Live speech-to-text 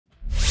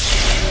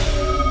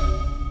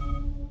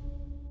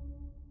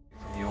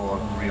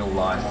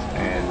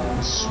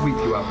sweep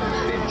you up an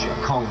adventure.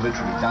 Kong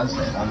literally does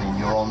that. I mean,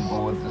 you're on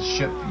board the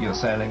ship, you're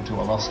sailing to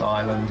a lost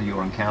island,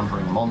 you're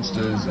encountering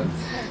monsters and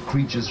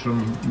creatures from,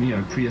 you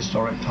know,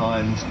 prehistoric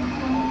times.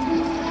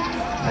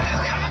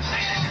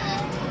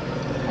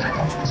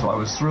 So I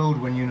was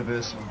thrilled when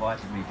Universal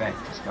invited me back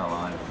to Skull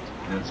Island.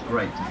 And it's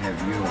great to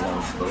have you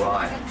along for the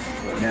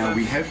ride. Now,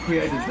 we have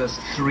created this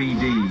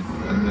 3D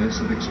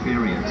immersive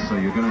experience, so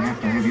you're going to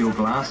have your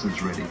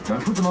glasses ready.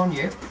 Don't put them on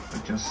yet,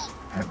 but just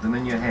have them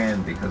in your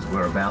hand because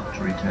we're about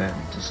to return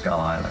to Skull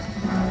Island.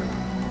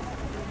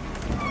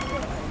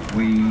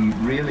 We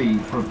really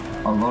put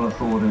a lot of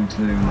thought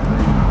into the...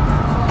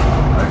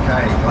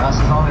 Okay,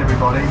 glasses on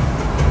everybody.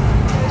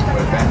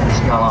 We're back to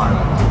Skull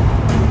Island.